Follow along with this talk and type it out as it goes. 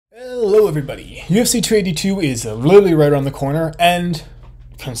Hello everybody. UFC 282 is literally right around the corner, and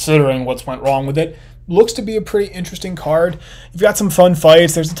considering what's went wrong with it, looks to be a pretty interesting card. You've got some fun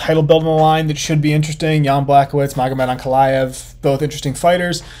fights. There's a title belt on the line that should be interesting. Jan Blachowicz, Magomed Ankalaev, both interesting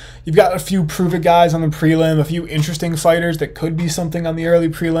fighters. You've got a few prove-it guys on the prelim, a few interesting fighters that could be something on the early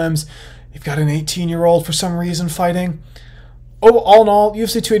prelims. You've got an 18-year-old for some reason fighting. Oh, all in all,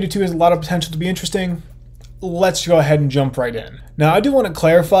 UFC 282 has a lot of potential to be interesting. Let's go ahead and jump right in. Now, I do want to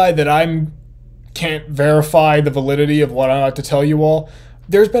clarify that I can't verify the validity of what I'm about to tell you all.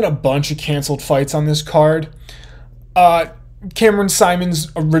 There's been a bunch of canceled fights on this card. Cameron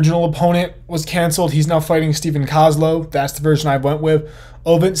Simon's original opponent was canceled. He's now fighting Stephen Kozlow. That's the version I went with.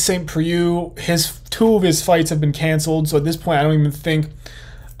 Ovin St. Preux, two of his fights have been canceled. So at this point, I don't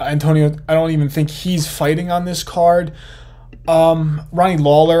even think he's fighting on this card. Ronnie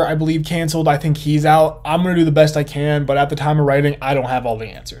Lawler, I believe, canceled. I think he's out. I'm going to do the best I can, but at the time of writing, I don't have all the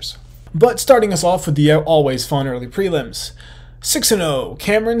answers. But starting us off with the always fun early prelims. 6-0,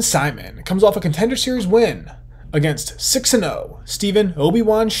 Cameron Simon comes off a Contender Series win against 6-0, Stephen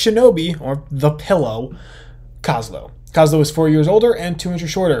Obi-Wan Shinobi, or The Pillow, Kozlow. Kozlow is 4 years older and 2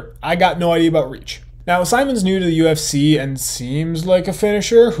 inches shorter. I got no idea about reach. Now, Simon's new to the UFC and seems like a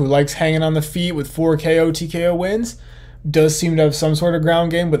finisher who likes hanging on the feet with 4 KO, TKO wins. Does seem to have some sort of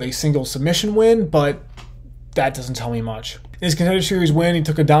ground game with a single submission win, but that doesn't tell me much. In his Contender Series win, he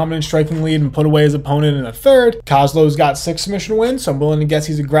took a dominant striking lead and put away his opponent in a third. Kozlow's got 6 submission wins, so I'm willing to guess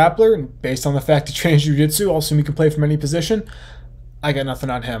he's a grappler, and based on the fact he trains jiu-jitsu, I'll assume he can play from any position. I got nothing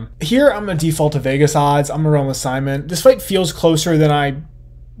on him. Here, I'm going to default to Vegas odds. I'm going to run with Simon. This fight feels closer than I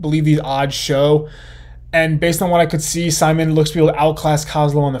believe these odds show. And based on what I could see, Simon looks to be able to outclass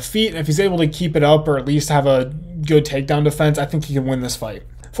Kozlow on the feet. And if he's able to keep it up or at least have a good takedown defense, I think he can win this fight.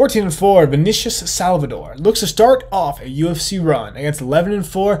 14-4, Vinicius Salvador looks to start off a UFC run against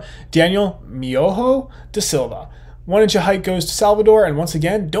 11-4, Daniel Miojo da Silva. 1 inch of height goes to Salvador, and once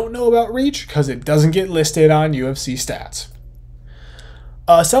again, don't know about reach because it doesn't get listed on UFC stats.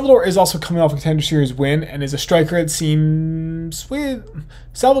 Salvador is also coming off a Contender Series win and is a striker, it seems.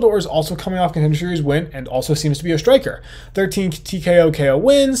 Salvador is also coming off a Contender Series win and also seems to be a striker. 13 TKO KO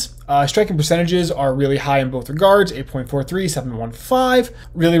wins. Striking percentages are really high in both regards. 8.43, 7.15.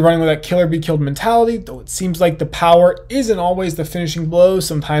 Really running with that killer be killed mentality, though it seems like the power isn't always the finishing blow.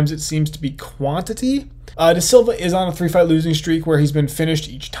 Sometimes it seems to be quantity. Da Silva is on a 3-fight losing streak where he's been finished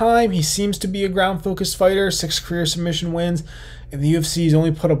each time. He seems to be a ground-focused fighter, 6 career submission wins. In the UFC, he's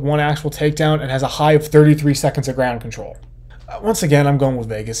only put up 1 actual takedown and has a high of 33 seconds of ground control. Once again, I'm going with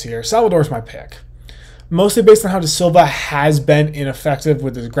Vegas here. Salvador's my pick. Mostly based on how Da Silva has been ineffective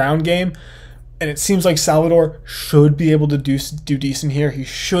with his ground game, and it seems like Salvador should be able to do decent here. He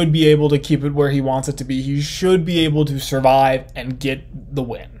should be able to keep it where he wants it to be. He should be able to survive and get the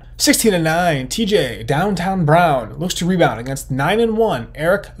win. 16-9, TJ Downtown Brown looks to rebound against 9-1,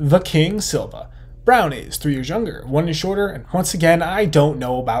 Eric the King Silva. Brown is 3 years younger, 1 inch shorter, and once again, I don't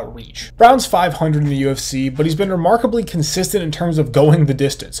know about reach. Brown's 500 in the UFC, but he's been remarkably consistent in terms of going the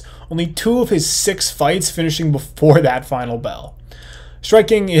distance. Only 2 of his 6 fights finishing before that final bell.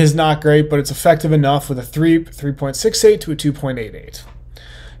 Striking is not great, but it's effective enough with a 3.68 to a 2.88.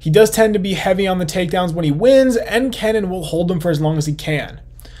 He does tend to be heavy on the takedowns when he wins, and can and will hold them for as long as he can.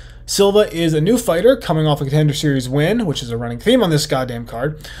 Silva is a new fighter coming off a Contender Series win, which is a running theme on this goddamn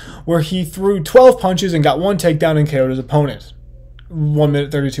card, where he threw 12 punches and got 1 takedown and KO'd his opponent. 1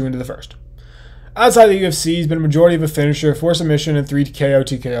 minute 32 into the first. Outside the UFC, he's been a majority of a finisher, 4 submission, and 3 KO,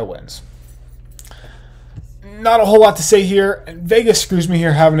 TKO wins. Not a whole lot to say here. Vegas screws me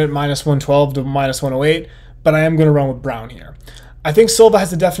here having it -112 to -108, but I am going to run with Brown here. I think Silva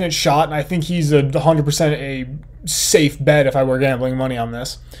has a definite shot, and I think he's 100% a safe bet if I were gambling money on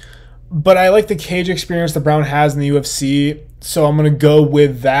this. But I like the cage experience that Brown has in the UFC, so I'm going to go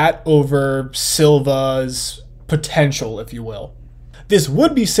with that over Silva's potential, if you will. This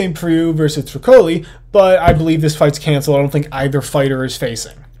would be St. Preux versus Tricoli, but I believe this fight's canceled. I don't think either fighter is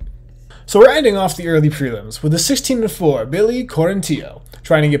facing. So we're ending off the early prelims with a 16-4 Billy Quarantillo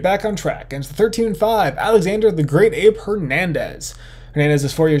trying to get back on track against the 13-5 Alexander the Great Ape Hernandez. Hernandez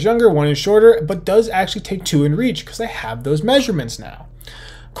is 4 years younger, 1 inch shorter, but does actually take 2 in reach because I have those measurements now.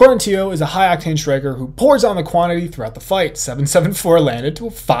 Quarantillo is a high-octane striker who pours on the quantity throughout the fight. 7.74 landed to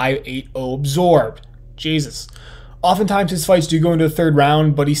a 5.80 absorbed. Jesus. Oftentimes his fights do go into the 3rd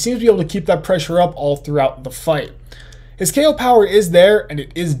round, but he seems to be able to keep that pressure up all throughout the fight. His KO power is there, and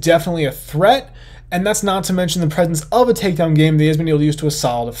it is definitely a threat, and that's not to mention the presence of a takedown game that he has been able to use to a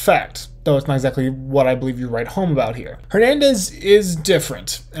solid effect, though it's not exactly what I believe you write home about here. Hernandez is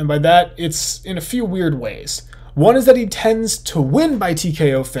different, and by that, it's in a few weird ways. One is that he tends to win by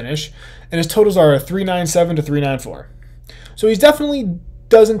TKO finish, and his totals are 397 to 394. So he definitely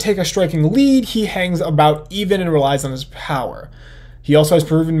doesn't take a striking lead. He hangs about even and relies on his power. He also has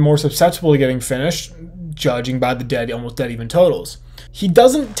proven more susceptible to getting finished, judging by the almost dead even totals. He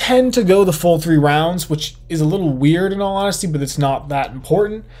doesn't tend to go the full 3 rounds, which is a little weird in all honesty, but it's not that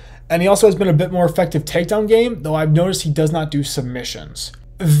important. And he also has been a bit more effective takedown game, though I've noticed he does not do submissions.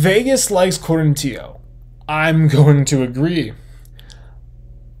 Vegas likes Corintio. I'm going to agree.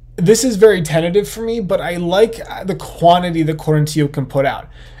 This is very tentative for me, but I like the quantity that Corintio can put out.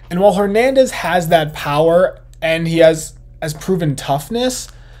 And while Hernandez has that power and he has proven toughness,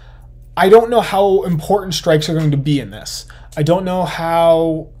 I don't know how important strikes are going to be in this. I don't know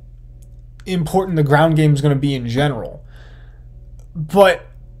how important the ground game is going to be in general. But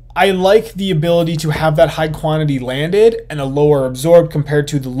I like the ability to have that high quantity landed and a lower absorbed compared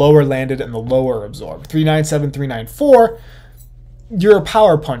to the lower landed and the lower absorbed. 397, 394, you're a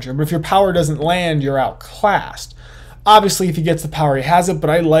power puncher, but if your power doesn't land, you're outclassed. Obviously, if he gets the power, he has it, but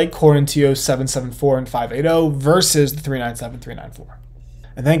I like Corintio's 774 and 580 versus the 397, 394.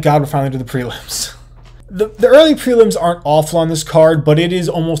 And thank God we're finally to the prelims. The early prelims aren't awful on this card, but it is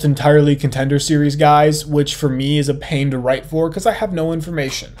almost entirely Contender Series guys, which for me is a pain to write for because I have no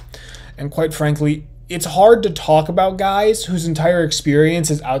information. And quite frankly, it's hard to talk about guys whose entire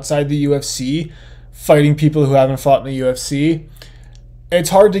experience is outside the UFC, fighting people who haven't fought in the UFC.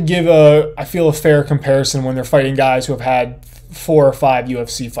 It's hard to give I feel a fair comparison when they're fighting guys who have had 4 or 5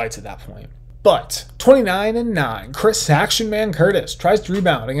 UFC fights at that point. But 29-9, Chris Action Man Curtis tries to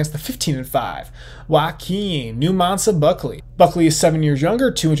rebound against the 15-5 Joaquin Numansa Buckley. Buckley is 7 years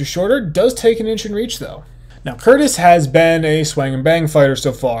younger, 2 inches shorter, does take an inch in reach though. Now Curtis has been a swang and bang fighter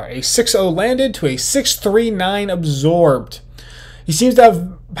so far, a 6-0 landed to a 6-3-9 absorbed. He seems to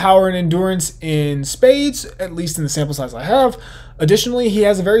have power and endurance in spades, at least in the sample size I have. Additionally, he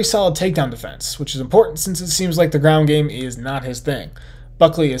has a very solid takedown defense, which is important since it seems like the ground game is not his thing.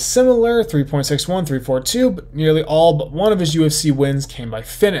 Buckley is similar, 3.61, 3.42, but nearly all but one of his UFC wins came by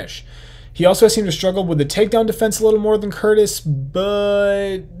finish. He also seemed to struggle with the takedown defense a little more than Curtis,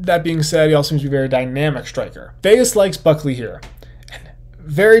 but that being said, he also seems to be a very dynamic striker. Vegas likes Buckley here. And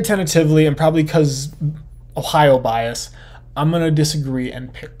very tentatively, and probably because Ohio bias, I'm going to disagree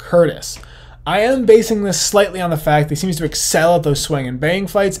and pick Curtis. I am basing this slightly on the fact that he seems to excel at those swing and bang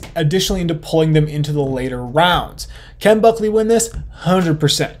fights, additionally into pulling them into the later rounds. Can Buckley win this?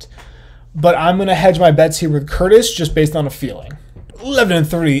 100%. But I'm going to hedge my bets here with Curtis just based on a feeling.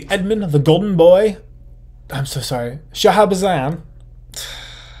 11-3, Edmund, the Golden Boy, Shahabazan,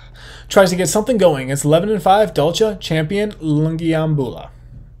 tries to get something going. It's 11-5, Dolce, champion, Lungiambula.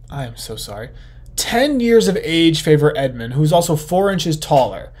 I am so sorry. 10 years of age favor Edmund, who's also 4 inches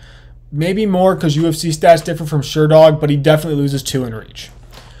taller. Maybe more because UFC stats differ from Sherdog, but he definitely loses 2 in reach.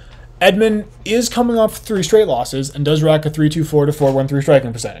 Edmund is coming off 3 straight losses and does rack a 3.24 to 4.13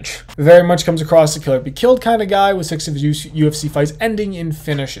 striking percentage. Very much comes across a killer be killed kind of guy with 6 of his UFC fights ending in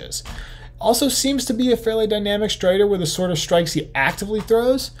finishes. Also seems to be a fairly dynamic striker with the sort of strikes he actively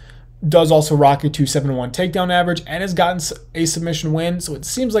throws. Does also rock a 271 takedown average and has gotten a submission win, so it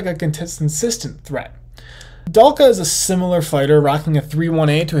seems like a consistent threat. Dalka is a similar fighter, rocking a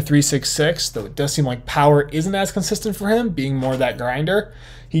 318 to a 366, though it does seem like power isn't as consistent for him, being more that grinder.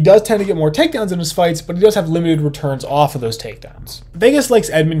 He does tend to get more takedowns in his fights, but he does have limited returns off of those takedowns. Vegas likes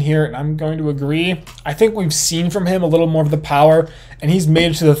Edmund here, and I'm going to agree. I think we've seen from him a little more of the power, and he's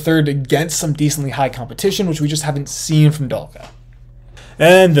made it to the third against some decently high competition, which we just haven't seen from Dalka.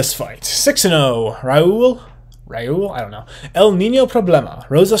 And this fight, 6-0, Raul, I don't know. El Nino Problema,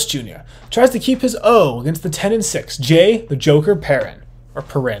 Rosas Jr. tries to keep his O against the 10-6, Jay, the Joker Perrin.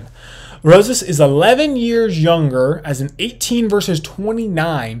 Rosas is 11 years younger as an 18 versus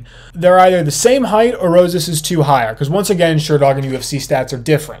 29. They're either the same height or Rosas is too higher, because once again, Sherdog and UFC stats are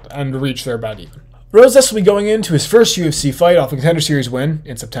different, and to reach they're about even. Rosas will be going into his first UFC fight off a Contender Series win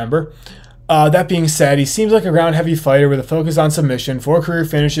in September. That being said, he seems like a ground-heavy fighter with a focus on submission, 4 career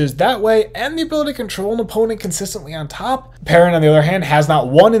finishes that way, and the ability to control an opponent consistently on top. Perrin, on the other hand, has not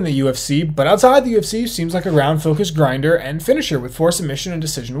won in the UFC, but outside the UFC, seems like a ground-focused grinder and finisher with 4 submission and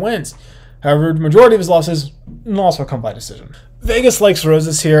decision wins. However, the majority of his losses also come by decision. Vegas likes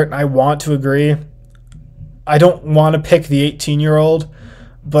Rosas here, and I want to agree. I don't want to pick the 18-year-old,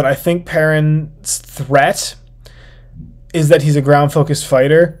 but I think Perrin's threat is that he's a ground-focused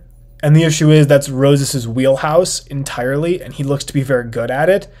fighter. And the issue is that's Rosas' wheelhouse entirely, and he looks to be very good at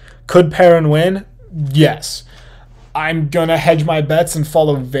it. Could Perrin win? Yes. I'm going to hedge my bets and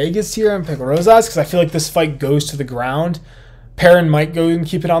follow Vegas here and pick Rosas because I feel like this fight goes to the ground. Perrin might go and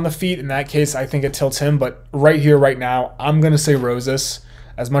keep it on the feet. In that case, I think it tilts him. But right here, right now, I'm going to say Rosas,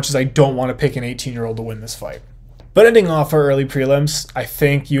 as much as I don't want to pick an 18-year-old to win this fight. But ending off our early prelims, I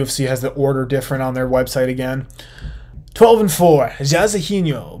think UFC has the order different on their website again. 12-4,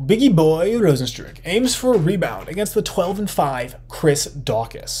 Jairzinho, Biggie Boy Rozenstruik aims for a rebound against the 12-5 Chris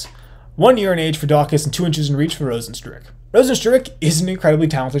Daukaus. 1 year in age for Daukaus and 2 inches in reach for Rozenstruik. Rozenstruik is an incredibly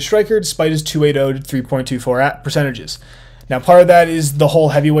talented striker despite his 280 to 3.24 percentages. Now, part of that is the whole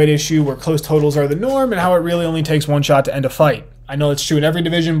heavyweight issue where close totals are the norm and how it really only takes one shot to end a fight. I know it's true in every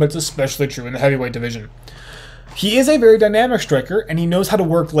division, but it's especially true in the heavyweight division. He is a very dynamic striker, and he knows how to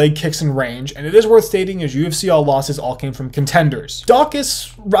work leg kicks in range, and it is worth stating his UFC all losses all came from contenders.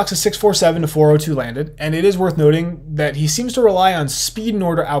 Daukaus rocks a 647 to 402 landed, and it is worth noting that he seems to rely on speed in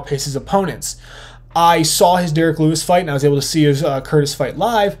order to outpace his opponents. I saw his Derek Lewis fight, and I was able to see his Curtis fight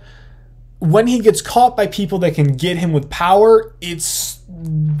live. When he gets caught by people that can get him with power, it's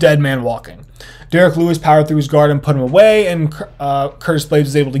dead man walking. Derek Lewis powered through his guard and put him away, and Curtis Blades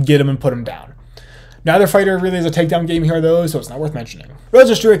was able to get him and put him down. Neither fighter really has a takedown game here, though, so it's not worth mentioning.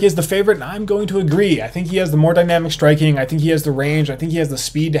 Rozenstruik is the favorite, and I'm going to agree. I think he has the more dynamic striking. I think he has the range. I think he has the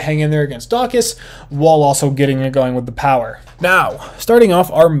speed to hang in there against Daukaus, while also getting it going with the power. Now, starting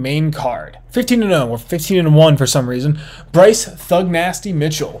off our main card. 15-0, or 15-1 for some reason. Bryce Thug Nasty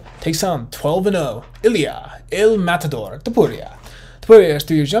Mitchell takes on 12-0 Ilya El Matador Topuria. Topuria is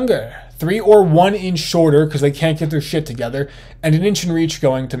 3 years younger, 3 or 1 inch shorter because they can't get their shit together, and an inch in reach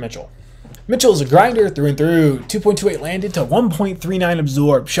going to Mitchell. Mitchell is a grinder through and through, 2.28 landed to 1.39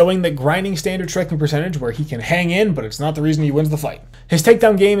 absorbed, showing that grinding standard striking percentage where he can hang in, but it's not the reason he wins the fight. His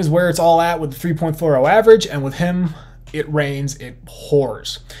takedown game is where it's all at with a 3.40 average, and with him, it rains, it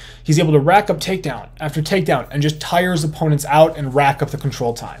pours. He's able to rack up takedown after takedown and just tires opponents out and rack up the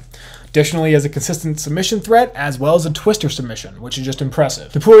control time. Additionally, he has a consistent submission threat as well as a twister submission, which is just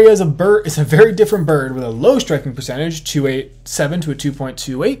impressive. Topuria is a very different bird with a low striking percentage, 287 to a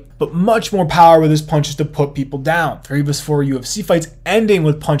 2.28, but much more power with his punches to put people down. 3 of his 4 UFC fights ending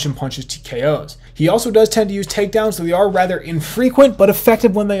with punch and punches TKOs. He also does tend to use takedowns, so they are rather infrequent but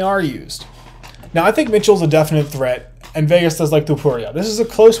effective when they are used. Now, I think Mitchell's a definite threat, and Vegas does like Topuria. This is a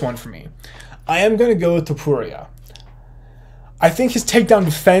close one for me. I am going to go with Topuria. I think his takedown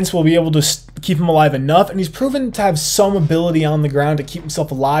defense will be able to keep him alive enough, and he's proven to have some ability on the ground to keep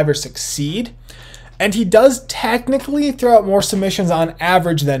himself alive or succeed. And he does technically throw out more submissions on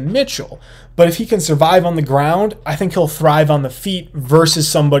average than Mitchell, but if he can survive on the ground, I think he'll thrive on the feet versus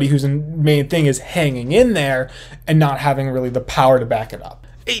somebody whose main thing is hanging in there and not having really the power to back it up.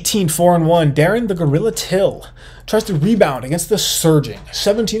 18-4-1, Darren the Gorilla Till tries to rebound against the surging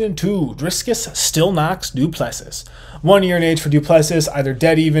 17-2, Driscus still knocks Duplessis. 1 year in age for Duplessis, either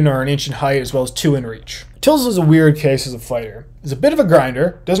dead even or an inch in height, as well as 2 in reach. Tills is a weird case as a fighter. He's a bit of a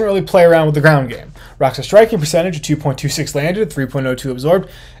grinder, doesn't really play around with the ground game. Rocks a striking percentage of 2.26 landed, 3.02 absorbed,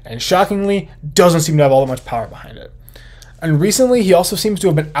 and shockingly, doesn't seem to have all that much power behind it. And recently, he also seems to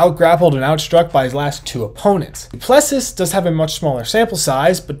have been out-grappled and outstruck by his last 2 opponents. Duplessis does have a much smaller sample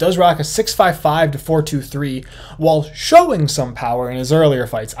size, but does rock a 6.55 to 4.23, while showing some power in his earlier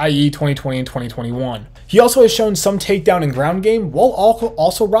fights, i.e. 2020 and 2021. He also has shown some takedown and ground game, while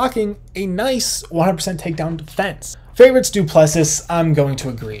also rocking a nice 100% takedown defense. Favorites Duplessis, I'm going to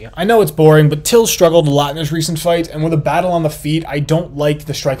agree. I know it's boring, but Till struggled a lot in his recent fight, and with a battle on the feet, I don't like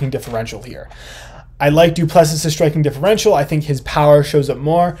the striking differential here. I like Duplessis' striking differential. I think his power shows up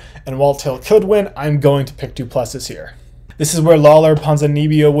more, and while Till could win, I'm going to pick Duplessis here. This is where Lawler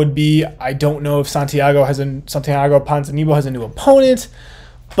Ponzinibbio would be. I don't know if Santiago Ponzinibbio has a new opponent,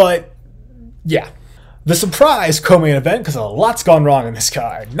 but yeah. The surprise co-main event, because a lot's gone wrong in this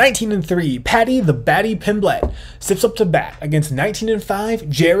card. 19-3, Patty the Batty Pimblett steps up to bat against 19-5,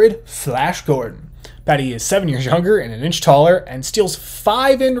 Jared Flash Gordon. Patty is 7 years younger and an inch taller and steals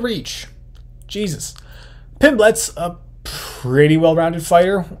 5 in reach. Jesus. Pimblett's a pretty well-rounded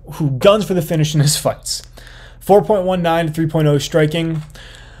fighter who guns for the finish in his fights. 4.19 to 3.0 striking.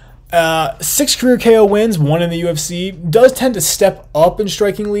 6 career KO wins, 1 in the UFC. Does tend to step up in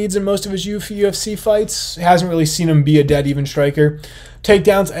striking leads in most of his UFC fights. Hasn't really seen him be a dead even striker.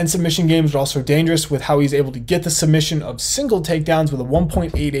 Takedowns and submission games are also dangerous with how he's able to get the submission of single takedowns with a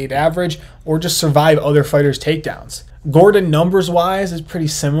 1.88 average or just survive other fighters' takedowns. Gordon, numbers-wise, is pretty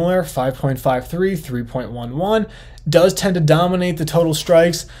similar, 5.53, 3.11. Does tend to dominate the total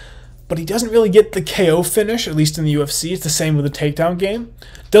strikes, but he doesn't really get the KO finish, at least in the UFC. It's the same with the takedown game.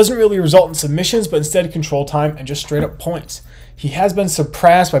 Doesn't really result in submissions, but instead control time and just straight-up points. He has been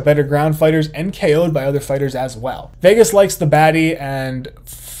suppressed by better ground fighters and KO'd by other fighters as well. Vegas likes the Batty, and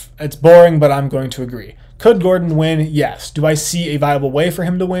it's boring, but I'm going to agree. Could Gordon win? Yes. Do I see a viable way for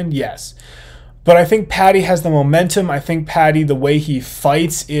him to win? Yes. But I think Paddy has the momentum. I think Paddy, the way he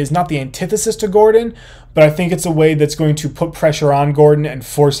fights, is not the antithesis to Gordon, but I think it's a way that's going to put pressure on Gordon and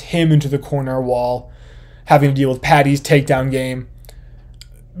force him into the corner wall, having to deal with Paddy's takedown game.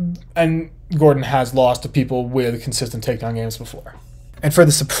 And Gordon has lost to people with consistent takedown games before. And for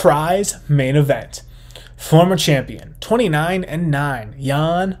the surprise main event, former champion, 29-9,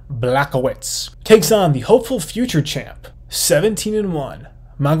 Jan Blachowicz, takes on the hopeful future champ, 17-1,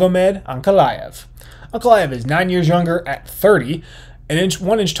 Magomed Ankalaev. Ankalaev is 9 years younger at 30,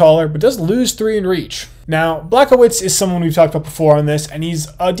 1 inch taller, but does lose 3 in reach. Now, Blachowicz is someone we've talked about before on this, and he's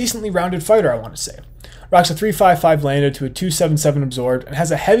a decently rounded fighter, I want to say. Rocks a 3.55 landed to a 2.77 absorbed, and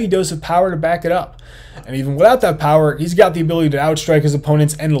has a heavy dose of power to back it up. And even without that power, he's got the ability to outstrike his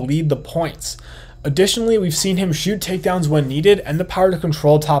opponents and lead the points. Additionally, we've seen him shoot takedowns when needed, and the power to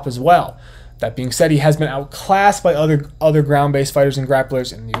control top as well. That being said, he has been outclassed by other ground-based fighters and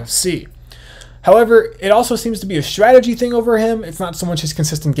grapplers in the UFC. However, it also seems to be a strategy thing over him. It's not so much his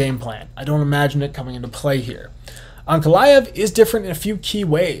consistent game plan. I don't imagine it coming into play here. Ankalaev is different in a few key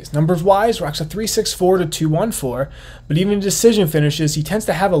ways. Numbers-wise, rocks a 3.64 to 2.14, but even in decision finishes, he tends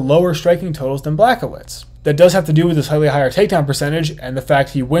to have a lower striking totals than Blachowicz. That does have to do with a slightly higher takedown percentage and the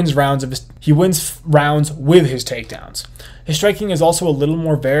fact he wins rounds with his takedowns. His striking is also a little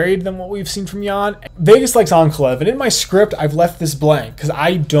more varied than what we've seen from Jan. Vegas likes Ankalaev, and in my script, I've left this blank because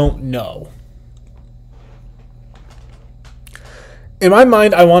I don't know. In my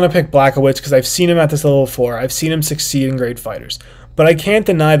mind, I want to pick Blachowicz because I've seen him at this level before. I've seen him succeed in great fighters. But I can't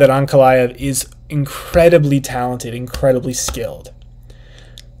deny that Ankalaev is incredibly talented, incredibly skilled.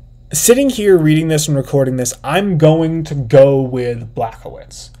 Sitting here reading this and recording this, I'm going to go with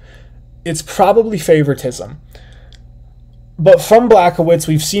Blachowicz. It's probably favoritism. But from Blachowicz,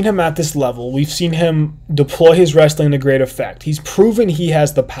 we've seen him at this level. We've seen him deploy his wrestling to great effect. He's proven he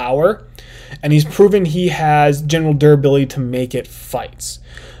has the power, and he's proven he has general durability to make it fights.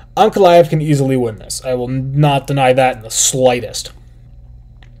 Ankalaev can easily win this. I will not deny that in the slightest.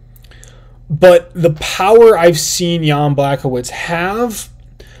 But the power I've seen Jan Blachowicz have,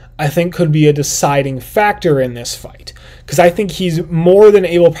 I think, could be a deciding factor in this fight. Because I think he's more than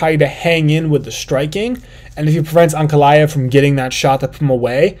able probably to hang in with the striking, and if he prevents Ankalaev from getting that shot to put him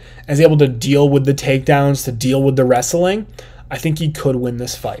away, and is able to deal with the takedowns, to deal with the wrestling, I think he could win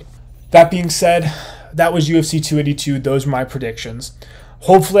this fight. That being said, that was UFC 282. Those were my predictions.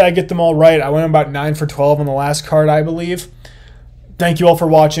 Hopefully I get them all right. I went about 9 for 12 on the last card, I believe. Thank you all for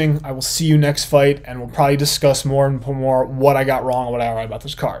watching. I will see you next fight, and we'll probably discuss more and more what I got wrong and what I got right about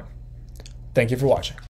this card. Thank you for watching.